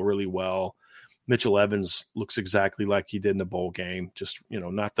the ball really well. Mitchell Evans looks exactly like he did in the bowl game. Just,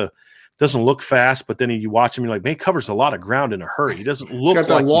 doesn't look fast, but then you watch him, you're like, man, he covers a lot of ground in a hurry. He doesn't look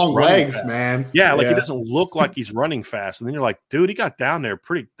like he's long legs, fast. Man. Yeah, he doesn't look like he's running fast. And then you're like, dude, he got down there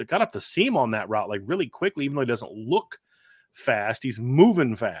got up the seam on that route like really quickly, even though he doesn't look fast. He's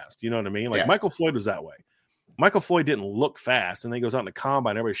moving fast. You know what I mean? Michael Floyd was that way. Michael Floyd didn't look fast, and then he goes out in the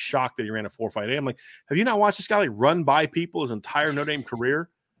combine. Everybody's shocked that he ran a 4.58. I'm like, have you not watched this guy run by people his entire Notre Dame career?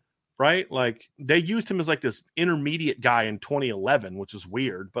 Right? Like they used him as like this intermediate guy in 2011, which is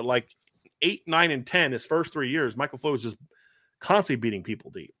weird. But like 8, 9, and 10, his first 3 years, Michael Floyd was just constantly beating people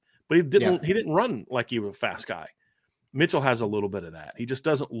deep. But he didn't run like he was a fast guy. Mitchell has a little bit of that. He just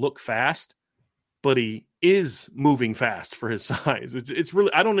doesn't look fast, but he is moving fast for his size. It's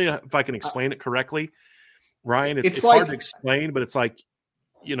really, I don't know if I can explain it correctly, Ryan. It's hard to explain, but it's like,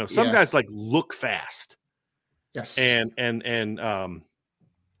 some guys like look fast. Yes.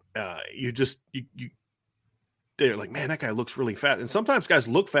 They're like, man, that guy looks really fast. And sometimes guys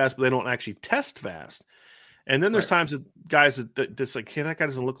look fast, but they don't actually test fast. And then there's times that guys that's like, hey, that guy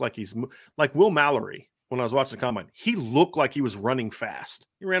doesn't look like he's like Will Mallory. When I was watching the combine, he looked like he was running fast.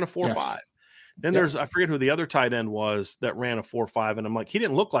 He ran a 4.5. Then there's, I forget who the other tight end was that ran a 4.5. And I'm like, he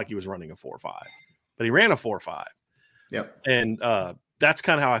didn't look like he was running a 4.5, but he ran a 4.5. Yep. And that's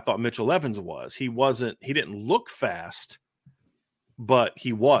kind of how I thought Mitchell Evans was. He didn't look fast, but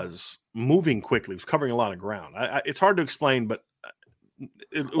he was moving quickly. He was covering a lot of ground. It's hard to explain, but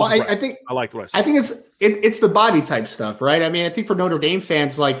I think I liked what I saw. I think it's the body type stuff, right? I mean, I think for Notre Dame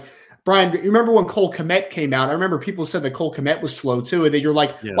fans, like Brian, you remember when Cole Kmet came out? I remember people said that Cole Kmet was slow too, and then you're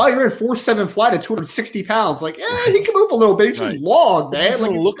like, wow, you're in 4.7 flat at 260 pounds. Like, yeah, he can move a little bit. He's just long, man. He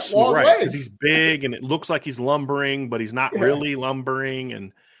doesn't look long right legs. because he's big and it looks like he's lumbering, but he's not really lumbering.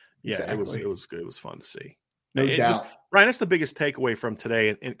 And it was good. It was fun to see. No doubt. Ryan, that's the biggest takeaway from today.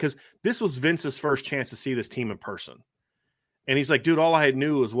 And because this was Vince's first chance to see this team in person. And he's like, dude, all I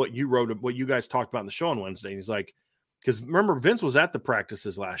knew was what you wrote, what you guys talked about in the show on Wednesday. And he's like, because remember, Vince was at the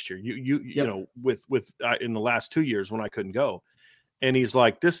practices last year, with in the last 2 years when I couldn't go. And he's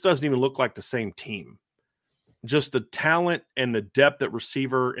like, this doesn't even look like the same team. just the talent and the depth at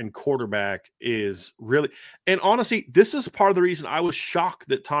receiver and quarterback is really – and honestly, this is part of the reason I was shocked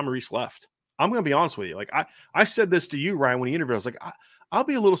that Tom Reese left. I'm going to be honest with you. Like I said this to you, Ryan, when he interviewed. I was like, I'll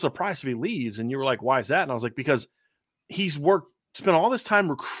be a little surprised if he leaves. And you were like, why is that? And I was like, because he's spent all this time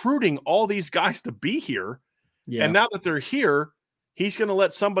recruiting all these guys to be here. Yeah. And now that they're here, he's going to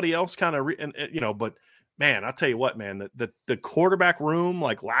let somebody else kind of but man, I'll tell you what, man, the quarterback room,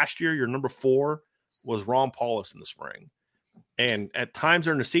 like last year, your number 4 was Ron Paulus in the spring. And at times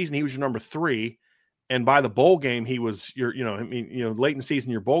during the season, he was your number 3. And by the bowl game, he was late in the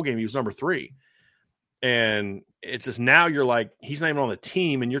season, your bowl game, he was number 3. And it's just now you're like, he's not even on the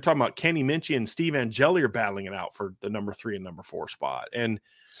team. And you're talking about Kenny Minchie and Steve Angeli are battling it out for the number 3 and number 4 spot. And,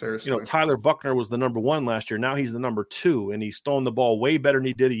 seriously, Tyler Buckner was the number 1 last year. Now he's the number 2, and he's throwing the ball way better than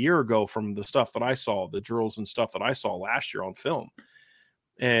he did a year ago from the stuff that I saw, the drills and stuff that I saw last year on film.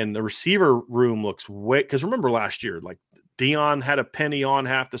 And the receiver room looks because remember last year, like Dion had a penny on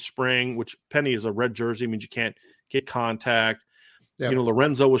half the spring, which penny is a red jersey, means you can't get contact. Yep.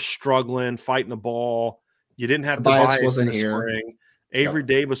 Lorenzo was struggling, fighting the ball. You didn't have Tobias wasn't here. Spring. Avery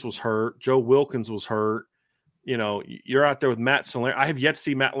Davis was hurt. Joe Wilkins was hurt. You're out there with Matt Salerno. I have yet to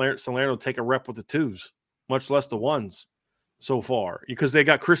see Matt Salerno take a rep with the 2s, much less the 1s so far, because they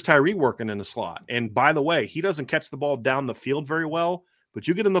got Chris Tyree working in the slot. And by the way, he doesn't catch the ball down the field very well, but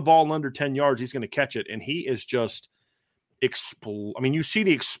you get him the ball in under 10 yards, he's going to catch it. And he is just you see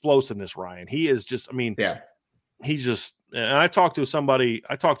the explosiveness, Ryan. He is just, he's just, and I talked to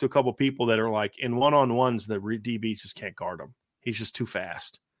a couple people that are like in one-on-ones, the DBs just can't guard him. He's just too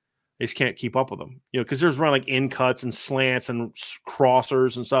fast. They just can't keep up with him, because there's running like in cuts and slants and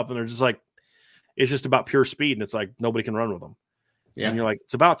crossers and stuff. And they're just like, it's just about pure speed. And it's like, nobody can run with them. Yeah. And you're like,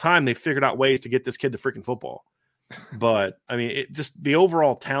 it's about time they figured out ways to get this kid to freaking football. But it just, the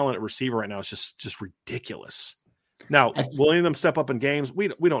overall talent at receiver right now is just ridiculous. Now, will any of them step up in games? We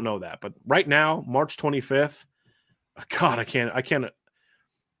don't know that. But right now, March 25th, God, I can't.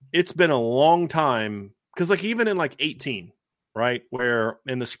 It's been a long time. Because like even in like 18, right, where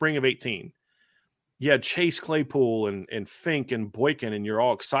in the spring of 18, you had Chase Claypool and Fink and Boykin, and you're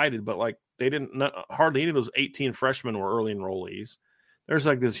all excited, but like hardly any of those 18 freshmen were early enrollees. There's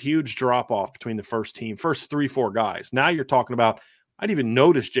like this huge drop off between the first 3-4 guys. Now you're talking about, I didn't even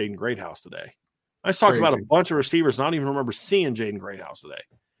notice Jaden Greathouse today. I was talking about a bunch of receivers, and I don't even remember seeing Jaden Greathouse today.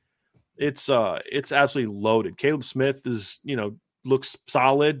 It's absolutely loaded. Caleb Smith is, looks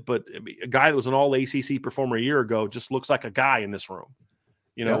solid, but a guy that was an all ACC performer a year ago just looks like a guy in this room,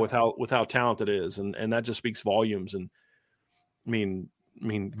 with how talented it is. And that just speaks volumes. And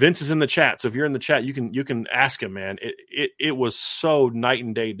Vince is in the chat. So if you're in the chat, you can ask him, man. It was so night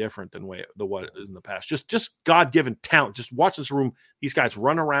and day different than what is in the past. Just God-given talent. Just watch this room. These guys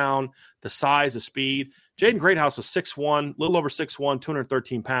run around, the size, the speed. Jaden Greathouse is 6'1", little over 6'1",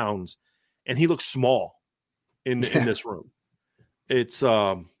 213 pounds, and he looks small in this room. It's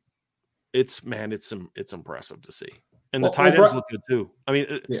impressive to see. And the tight ends look good too.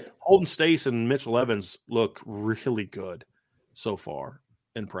 Holden Stace and Mitchell Evans look really good so far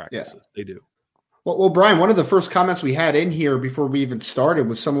in practices. Yeah. They do. Well, Brian, one of the first comments we had in here before we even started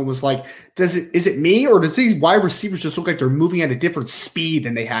was someone was like, is it me, or does these wide receivers just look like they're moving at a different speed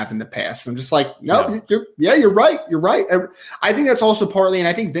than they have in the past? And I'm just like, no, you're right. You're right. I think that's also partly, and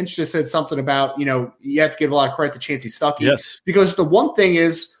I think Vince just said something about, you have to give a lot of credit to Chancey Stuckey. Yes. Because the one thing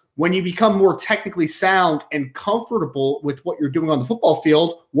is, when you become more technically sound and comfortable with what you're doing on the football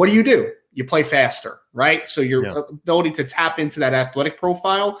field, what do? You play faster, right? So your ability to tap into that athletic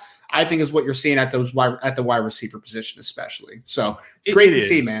profile, I think, is what you're seeing at the wide receiver position, especially. So it's great to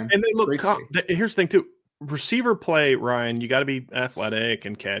see, man. And then look, here's the thing too: receiver play, Ryan. You got to be athletic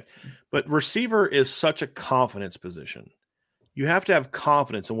and catch, but receiver is such a confidence position. You have to have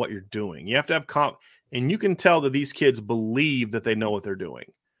confidence in what you're doing. You have to have and you can tell that these kids believe that they know what they're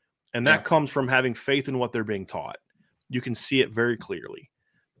doing, and that comes from having faith in what they're being taught. You can see it very clearly.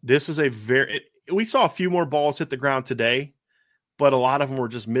 This is we saw a few more balls hit the ground today, but a lot of them were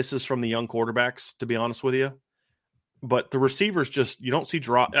just misses from the young quarterbacks, to be honest with you. But the receivers you don't see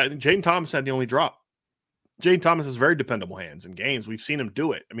drop. Jaden Thomas had the only drop. Jaden Thomas has very dependable hands in games. We've seen him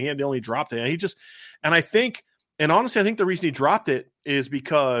do it. He had the only drop today. Honestly, I think the reason he dropped it is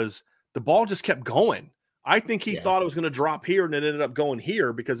because the ball just kept going. I think he thought it was going to drop here, and it ended up going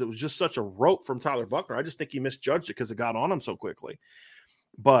here because it was just such a rope from Tyler Buckner. I just think he misjudged it because it got on him so quickly.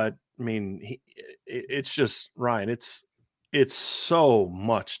 But it's just, Ryan, it's so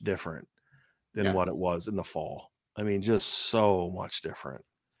much different than what it was in the fall. Just so much different.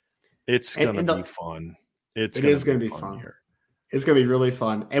 It's going to be fun. It is going to be fun here. It's going to be really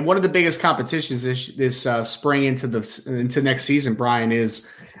fun. And one of the biggest competitions this spring into next season, Brian, is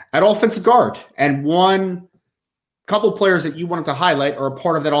at offensive guard. And one couple players that you wanted to highlight are a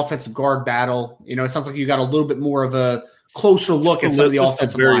part of that offensive guard battle. You know, it sounds like you got a little bit more of a closer look at some of the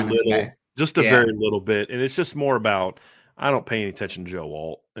offensive linemen today. Just a very little bit. And it's just more about, I don't pay any attention to Joe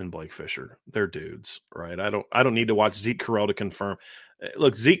Alt and Blake Fisher. They're dudes, right? I don't need to watch Zeke Correll to confirm.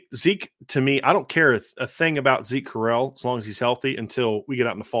 Look, Zeke to me, I don't care a thing about Zeke Correll as long as he's healthy until we get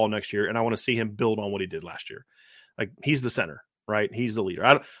out in the fall next year, and I want to see him build on what he did last year. Like, he's the center, right? He's the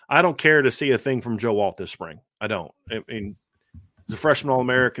leader. I don't care to see a thing from Joe Alt this spring. I don't. I mean, he's a freshman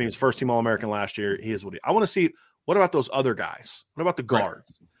All-American. He was first-team All-American last year. He is what I want to see. What about those other guys? What about the guards?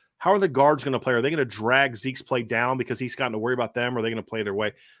 Right. How are the guards going to play? Are they going to drag Zeke's play down because he's gotten to worry about them? Or are they going to play their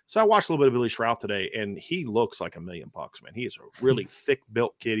way? So I watched a little bit of Billy Shrout today, and he looks like $1 million, man. He is a really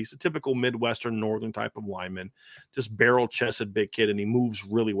thick-built kid. He's a typical Midwestern, Northern type of lineman, just barrel-chested big kid, and he moves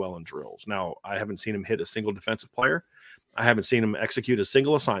really well in drills. Now, I haven't seen him hit a single defensive player. I haven't seen him execute a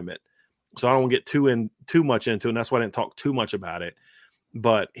single assignment. So I don't want to get too much into it, and that's why I didn't talk too much about it.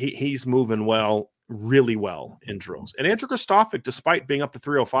 But he's moving well. Really well in drills. And Andrew Kristofic, despite being up to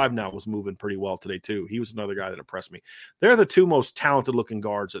 305 now, was moving pretty well today too. He was another guy that impressed me. They're the two most talented looking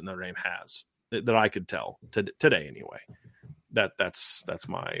guards that Notre Dame has that I could tell today anyway. That's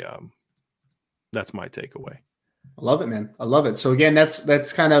my takeaway. I love it, man. I love it. So again,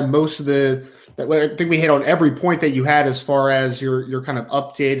 that's kind of most of I think we hit on every point that you had as far as your kind of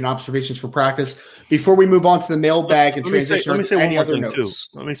update and observations for practice. Before we move on to the mailbag and transition, let me say any one more other thing notes.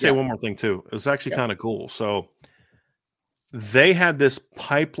 too. Let me say one more thing too. It was actually kind of cool. So they had this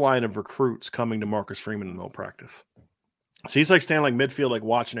pipeline of recruits coming to Marcus Freeman in middle practice. So he's like standing like midfield, like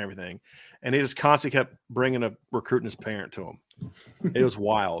watching everything. And he just constantly kept bringing a recruit and his parent to him. It was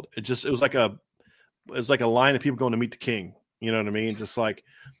wild. It was like a line of people going to meet the king. You know what I mean? Just like,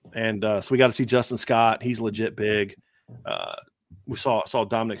 and so we got to see Justin Scott. He's legit big. We saw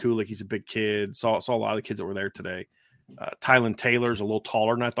Dominic Hulick. He's a big kid. Saw a lot of the kids that were there today. Tylan Taylor's a little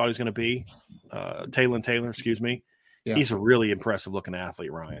taller than I thought he was going to be. Taylor, excuse me. Yeah. He's a really impressive looking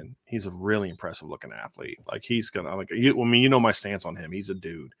athlete, Ryan. He's a really impressive looking athlete. Like you know my stance on him. He's a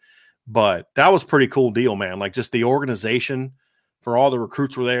dude. But that was a pretty cool deal, man. Like just the organization for all the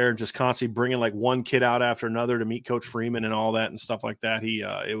recruits were there, just constantly bringing like one kid out after another to meet Coach Freeman and all that and stuff like that.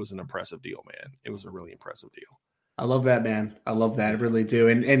 It was an impressive deal, man. It was a really impressive deal. I love that, man. I love that. I really do.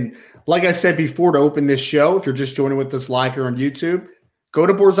 And like I said before, to open this show, if you're just joining with us live here on YouTube, go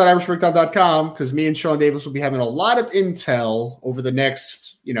to boards.irishbreakdown.com because me and Sean Davis will be having a lot of intel over the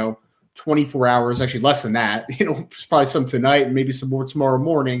next, 24 hours, actually less than that, probably some tonight and maybe some more tomorrow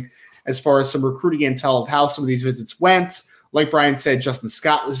morning as far as some recruiting intel of how some of these visits went. Like Brian said, Justin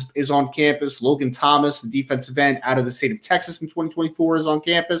Scott is on campus. Logan Thomas, the defensive end out of the state of Texas in 2024, is on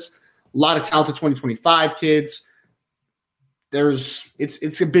campus. A lot of talented 2025 kids.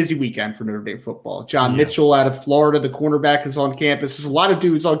 It's a busy weekend for Notre Dame football. John Mitchell out of Florida, the cornerback, is on campus. There's a lot of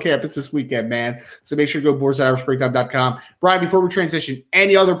dudes on campus this weekend, man. So make sure to go to boards.irishbreakdown.com. Brian, before we transition,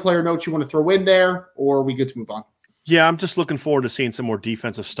 any other player notes you want to throw in there, or are we good to move on? Yeah, I'm just looking forward to seeing some more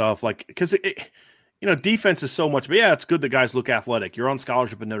defensive stuff. Like, because defense is so much, but yeah, it's good that guys look athletic. You're on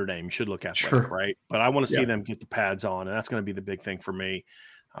scholarship at Notre Dame. You should look athletic, right? But I want to see them get the pads on, and that's going to be the big thing for me.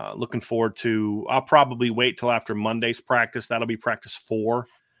 Looking forward to, I'll probably wait till after Monday's practice. That'll be practice 4.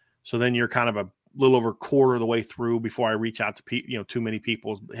 So then you're kind of a little over a quarter of the way through before I reach out to too many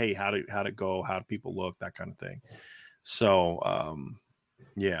people. Hey, how'd it go? How do people look? That kind of thing. So,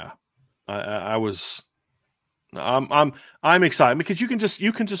 I'm excited because you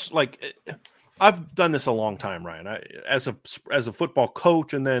can just like, I've done this a long time, Ryan, as a football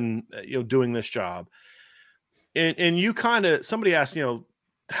coach, and then, doing this job. And you kind of, somebody asked,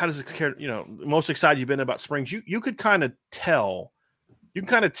 how does it care? Most excited you've been about Springs. You could kind of tell. You can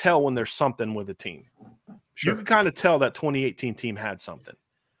kind of tell when there's something with a team. Sure. You could kind of tell that 2018 team had something.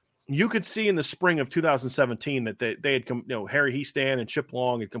 You could see in the spring of 2017 that they had, Harry Heastan and Chip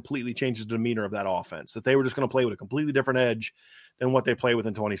Long had completely changed the demeanor of that offense. That they were just going to play with a completely different edge than what they played with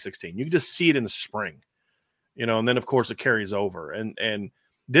in 2016. You could just see it in the spring, and then of course it carries over. And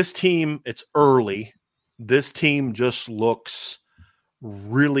this team, it's early. This team just looks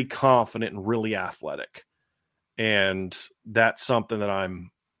really confident and really athletic. And that's something that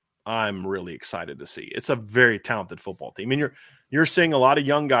I'm really excited to see. It's a very talented football team. I mean, you're seeing a lot of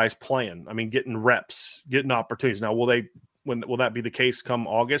young guys playing. I mean, getting reps, getting opportunities. Now, will that be the case come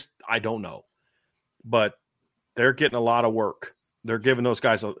August? I don't know. But they're getting a lot of work. They're giving those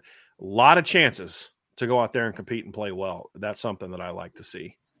guys a lot of chances to go out there and compete and play well. That's something that I like to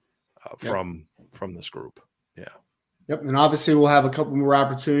see from this group. Yeah. Yep, and obviously we'll have a couple more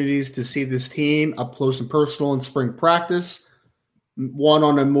opportunities to see this team up close and personal in spring practice. One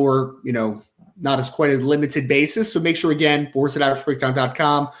on a more, not as quite as limited basis. So make sure, again,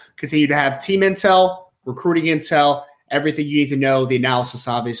 boards@irishbreakdown.com, continue to have team intel, recruiting intel, everything you need to know, the analysis,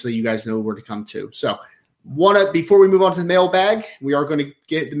 obviously, you guys know where to come to. So before we move on to the mailbag, we are going to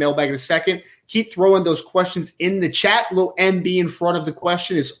get the mailbag in a second. Keep throwing those questions in the chat. A little MB in front of the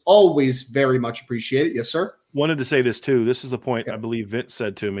question is always very much appreciated. Yes, sir. Wanted to say this too. This is the point I believe Vince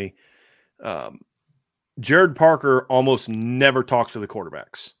said to me. Jared Parker almost never talks to the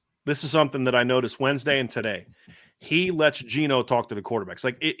quarterbacks. This is something that I noticed Wednesday and today. He lets Gino talk to the quarterbacks.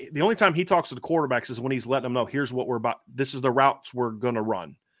 The only time he talks to the quarterbacks is when he's letting them know, here's what we're about. This is the routes we're going to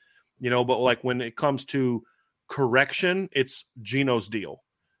run. But like when it comes to correction, it's Gino's deal.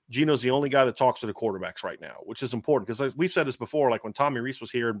 Gino's the only guy that talks to the quarterbacks right now, which is important because like we've said this before, like when Tommy Reese was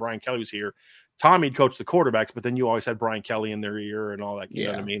here and Brian Kelly was here, Tommy'd coach the quarterbacks, but then you always had Brian Kelly in their ear and all that. You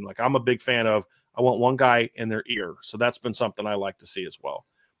know what I mean? Like I'm a big fan of, I want one guy in their ear. So that's been something I like to see as well.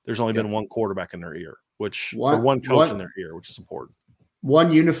 There's only been one quarterback in their ear, one coach in their ear, which is important.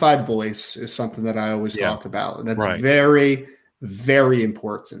 One unified voice is something that I always talk about. And that's very, very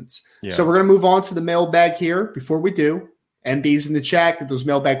important. Yeah. So we're going to move on to the mailbag here. Before we do, MB's in the chat, get those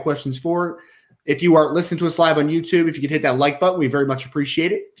mailbag questions for. If you are listening to us live on YouTube, if you could hit that like button, we very much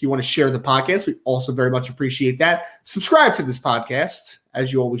appreciate it. If you want to share the podcast, we also very much appreciate that. Subscribe to this podcast,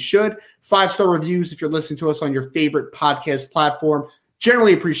 as you always should. 5-star reviews if you're listening to us on your favorite podcast platform.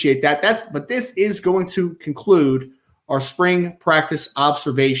 Generally appreciate that. But this is going to conclude our spring practice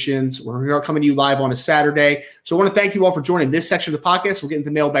observations. We're coming to you live on a Saturday. So I want to thank you all for joining this section of the podcast. We'll get into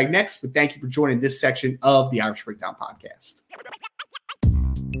the mailbag next, but thank you for joining this section of the Irish Breakdown Podcast.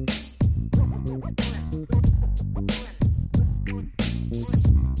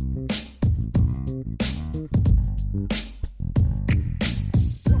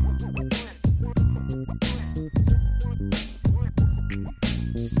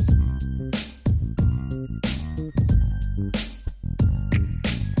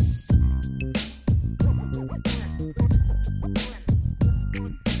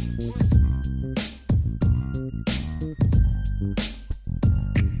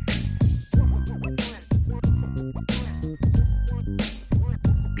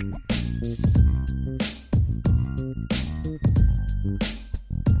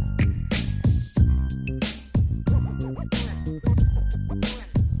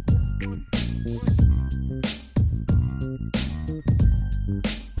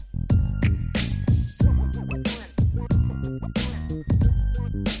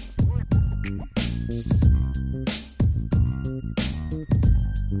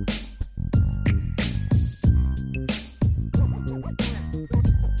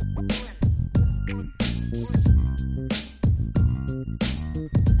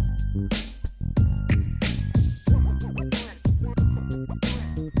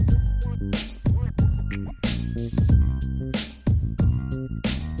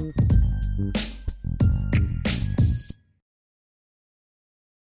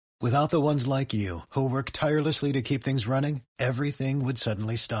 Without the ones like you, who work tirelessly to keep things running, everything would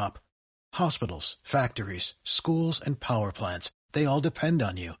suddenly stop. Hospitals, factories, schools, and power plants, they all depend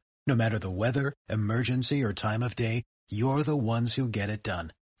on you. No matter the weather, emergency, or time of day, you're the ones who get it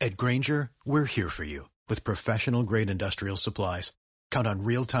done. At Grainger, we're here for you with professional-grade industrial supplies. Count on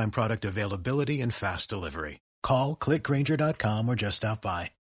real-time product availability and fast delivery. Call, click Grainger.com, or just stop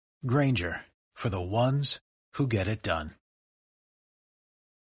by. Grainger, for the ones who get it done.